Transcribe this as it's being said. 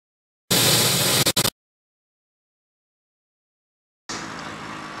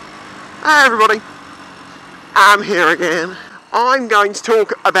Hi everybody, I'm here again. I'm going to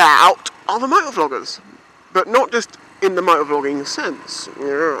talk about other motovloggers, but not just in the motovlogging sense.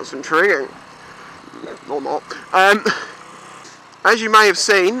 Yeah, that's intriguing. Or not. As you may have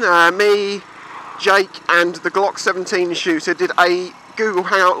seen, me, Jake and the Glock 17 shooter did a Google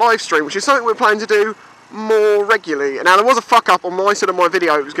Hangout live stream, which is something we're planning to do more regularly. Now there was a fuck up on my side of my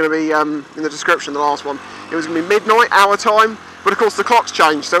video. It was going to be in the description, the last one. It was going to be midnight our time, but of course the clock's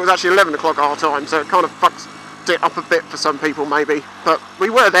changed, so it was actually 11 o'clock our time, so it kind of fucks it up a bit for some people maybe. But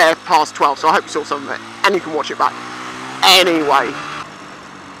we were there past 12, so I hope you saw some of it, and you can watch it back. Anyway,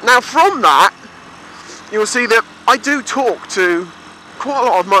 now from that, you'll see that I do talk to quite a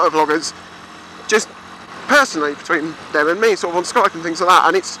lot of motovloggers, just personally between them and me, sort of on Skype and things like that,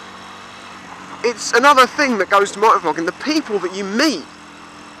 and it's another thing that goes to motovlogging, the people that you meet.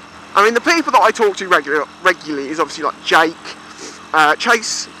 I mean, the people that I talk to regularly is obviously like Jake,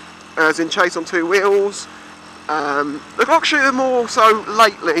 Chase, as in Chase on two wheels, the Glock shooter more so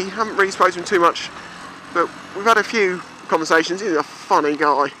lately, haven't really spoken to him too much, but we've had a few conversations. He's a funny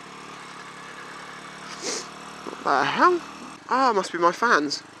guy. What the hell? Ah, must be my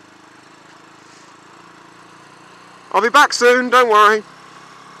fans. I'll be back soon, don't worry.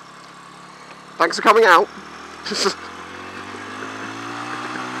 Thanks for coming out.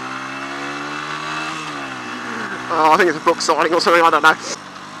 Oh, I think it's a book signing or something, I don't know.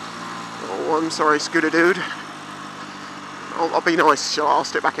 Oh, I'm sorry, Scooter Dude. I'll be nice, I'll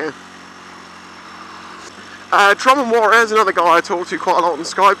stick back here. Drum and Warrior is another guy I talk to quite a lot on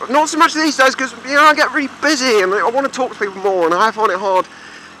Skype. Not so much these days, because you know, I get really busy and I want to talk to people more, and I find it hard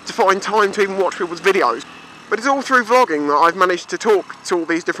to find time to even watch people's videos. But it's all through vlogging that I've managed to talk to all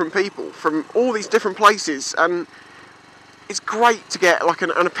these different people from all these different places, and it's great to get like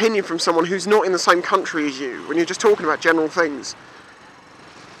an opinion from someone who's not in the same country as you when you're just talking about general things.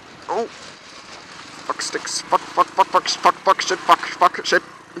 Oh, fuck sticks, fuck shit.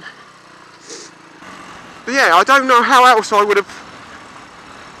 But yeah, I don't know how else I would have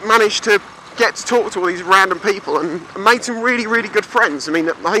managed to get to talk to all these random people and made some really, really good friends. I mean,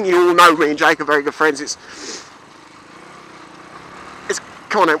 I think you all know me and Jake are very good friends. It's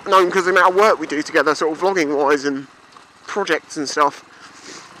kind of known because of the amount of work we do together, sort of vlogging wise and projects and stuff.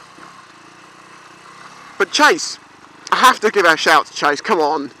 But Chase, I have to give a shout to Chase, come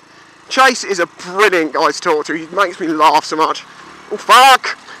on. Chase is a brilliant guy to talk to. He makes me laugh so much. Oh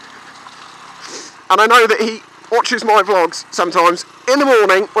fuck! And I know that he watches my vlogs sometimes in the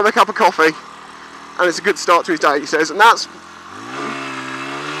morning with a cup of coffee, and it's a good start to his day, he says, and that's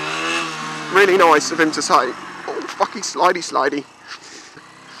really nice of him to say. Oh, fucking slidey.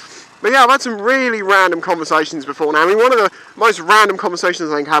 But yeah, I've had some really random conversations before now. I mean, one of the most random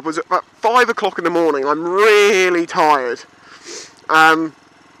conversations I think I had was at about 5 o'clock in the morning. I'm really tired. And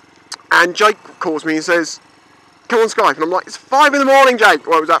Jake calls me and says, come on Skype. And I'm like, it's 5 in the morning, Jake.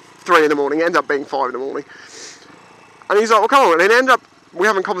 Well, it was at 3 in the morning. It ended up being 5 in the morning. And he's like, well, come on. And then we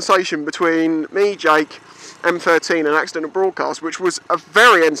having a conversation between me, Jake, M13 and Accidental Broadcast, which was a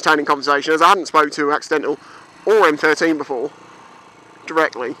very entertaining conversation, as I hadn't spoken to Accidental or M13 before,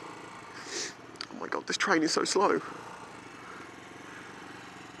 directly. Oh my god, this train is so slow.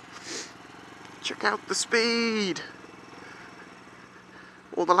 Check out the speed.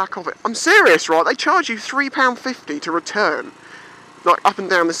 Or the lack of it. I'm serious, right? They charge you £3.50 to return. Like, up and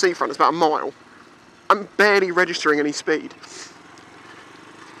down the seafront, it's about a mile. I'm barely registering any speed.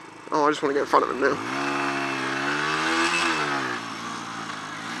 Oh, I just want to get in front of him now.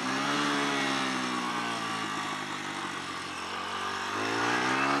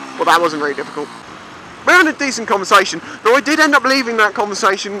 Well, that wasn't very difficult. We had a decent conversation, though I did end up leaving that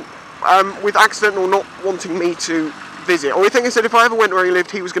conversation with Accidental not wanting me to visit. Or I think he said if I ever went where he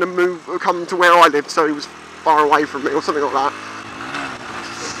lived, he was going to come to where I lived, so he was far away from me, or something like that.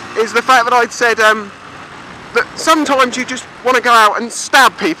 Is the fact that I'd said that sometimes you just want to go out and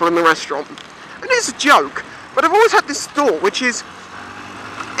stab people in the restaurant. And it's a joke, but I've always had this thought, which is,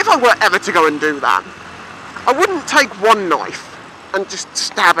 if I were ever to go and do that, I wouldn't take one knife and just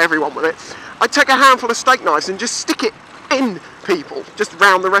stab everyone with it. I'd take a handful of steak knives and just stick it in people, just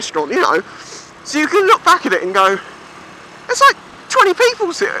round the restaurant, you know. So you can look back at it and go, there's like 20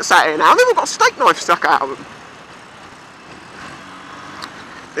 people sat here now, they've all got a steak knife stuck out of them.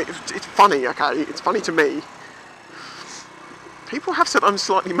 It's funny, okay, it's funny to me. People have said I'm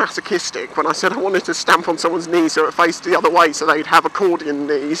slightly masochistic when I said I wanted to stamp on someone's knees so it faced the other way so they'd have accordion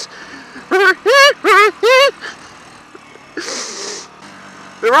knees.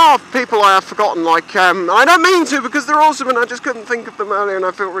 There are people I have forgotten, like, I don't mean to because they're awesome and I just couldn't think of them earlier and I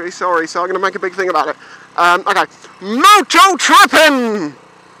feel really sorry, so I'm going to make a big thing about it. Okay, Moto Trippin'!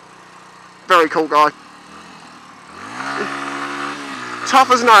 very cool guy. Tough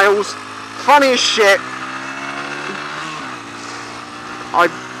as nails, funny as shit.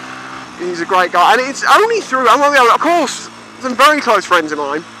 He's a great guy, and it's only through, of course, some very close friends of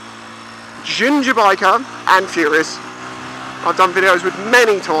mine, Ginger Biker and Furious, I've done videos with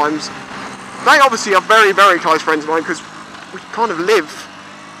many times. They obviously are very, very close friends of mine because we kind of live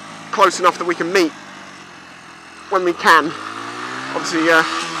close enough that we can meet when we can. Obviously,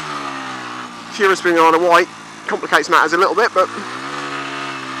 Furious being on a white complicates matters a little bit, but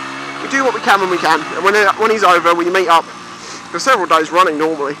we do what we can when we can. And when he's over, we meet up for several days running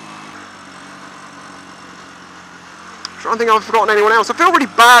normally. I don't think I've forgotten anyone else. I feel really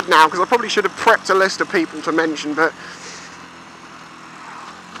bad now because I probably should have prepped a list of people to mention, but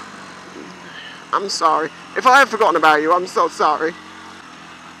I'm sorry. If I have forgotten about you, I'm so sorry.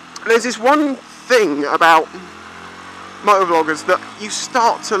 There's this one thing about motovloggers that you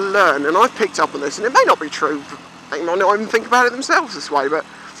start to learn, and I've picked up on this, and it may not be true. They might not even think about it themselves this way, but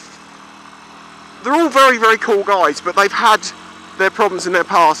they're all very, very cool guys, but they've had their problems in their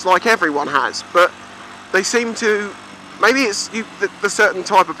past, like everyone has, but they seem to... Maybe it's the certain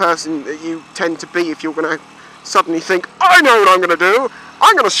type of person that you tend to be if you're going to suddenly think, I know what I'm going to do.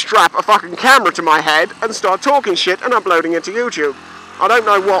 I'm going to strap a fucking camera to my head and start talking shit and uploading it to YouTube. I don't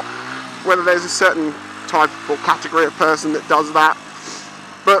know whether there's a certain type or category of person that does that.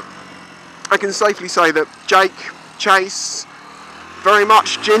 But I can safely say that Jake, Chase, very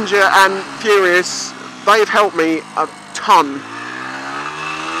much Ginger and Furious, they've helped me a ton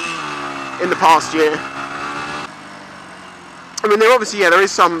in the past year. I mean, there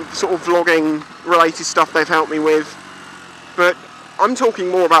is some sort of vlogging related stuff they've helped me with, but I'm talking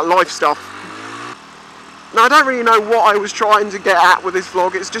more about life stuff. Now, I don't really know what I was trying to get at with this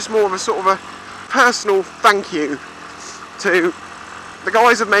vlog. It's just more of a sort of a personal thank you to the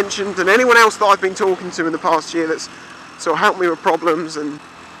guys I've mentioned and anyone else that I've been talking to in the past year that's sort of helped me with problems. And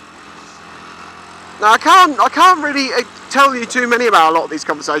now I can't really tell you too many about a lot of these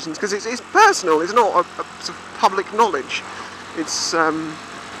conversations because it's personal. It's not a sort of public knowledge. It's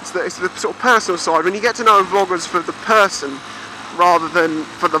the sort of personal side, when you get to know vloggers for the person rather than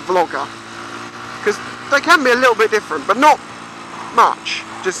for the vlogger, because they can be a little bit different, but not much.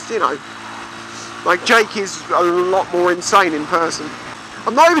 Just, you know, like Jake is a lot more insane in person.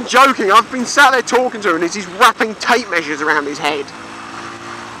 I'm not even joking. I've been sat there talking to him and he's wrapping tape measures around his head,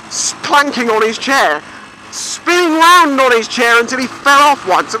 planking on his chair, spinning round on his chair until he fell off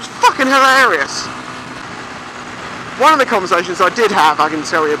once. It was fucking hilarious. One of the conversations I did have, I can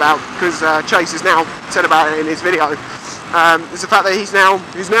tell you about, because Chase has now said about it in his video, is the fact that he's now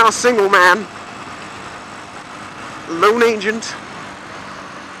a single man, lone agent.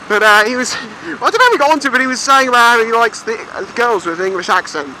 But he was, I don't know how we got onto it, but he was saying about how he likes the girls with an English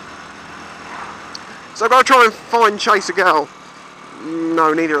accent. So I've got to try and find Chase a girl.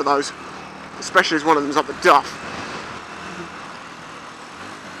 No, neither of those. Especially as one of them's up the duff.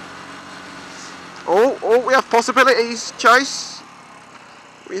 Oh, we have possibilities, Chase.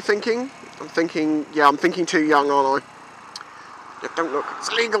 What are you thinking? I'm thinking too young, aren't I? Yeah, don't look, it's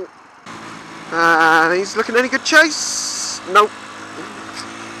illegal. He's looking any good, Chase? Nope.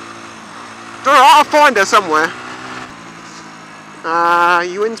 Alright, I'll find her somewhere.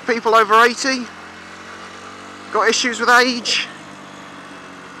 You into people over 80? Got issues with age?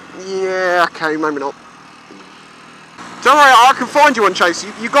 Yeah, okay, maybe not. Don't worry, I can find you one, Chase.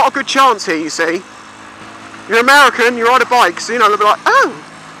 You've got a good chance here, you see. You're American, you ride a bike, so, you know, they'll be like, oh,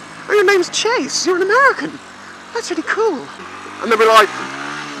 your name's Chase, you're an American. That's really cool. And they'll be like,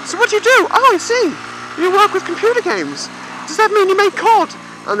 so what do you do? Oh, I see. You work with computer games. Does that mean you make COD?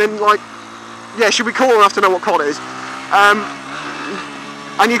 And then, like, yeah, she'll be cool enough to know what COD is.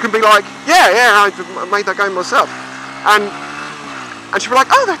 And you can be like, yeah, I made that game myself. And she'll be like,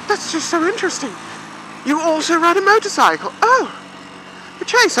 oh, that's just so interesting. You also ride a motorcycle. Oh, but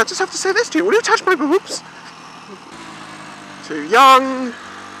Chase, I just have to say this to you. Will you touch my boobs? Too young.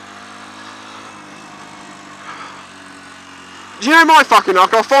 Do you know my fucking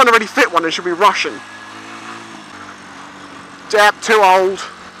luck? I'll find a really fit one and she'll be Russian. Yep, too old.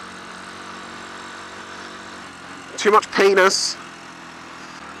 Too much penis.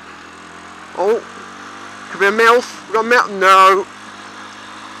 Oh, could be a MILF. We got a MILF? No.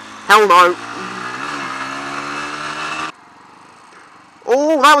 Hell no.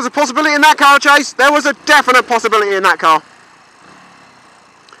 Oh, that was a possibility in that car, Chase. There was a definite possibility in that car.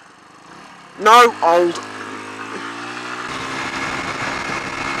 No, old.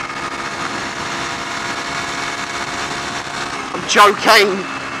 I'm joking.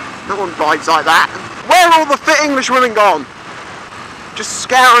 No one rides like that. Where are all the fit English women gone? just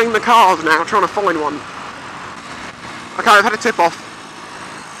scouring the cars now, trying to find one. Okay, I've had a tip-off.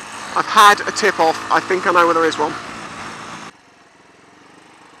 I've had a tip-off. I think I know where there is one.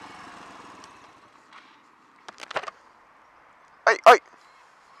 Hey, hey!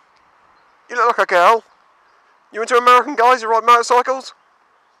 You look like a girl. You into American guys who ride motorcycles?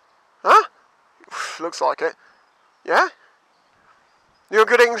 Huh? Looks like it. Yeah? You have a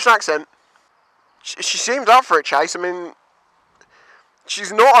good English accent? She seems up for it, Chase. I mean,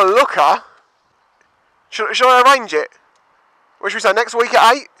 she's not a looker. Should I arrange it? What should we say, next week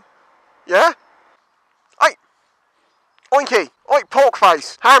at 8? Yeah? Hey! Oinky! Oi, pork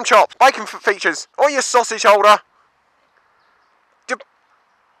face! Ham chops! Bacon features! Oi, you sausage holder! You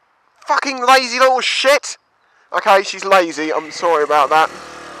fucking lazy little shit! Okay, she's lazy. I'm sorry about that.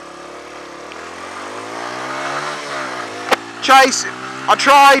 Chase, I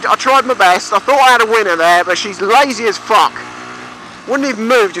tried my best. I thought I had a winner there, but she's lazy as fuck. Wouldn't even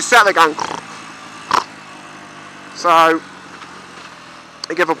move, just sat there going. So,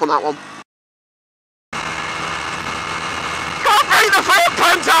 I give up on that one. Can't beat the Fiat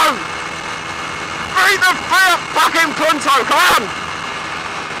Punto! Beat the Fiat fucking Punto, come on!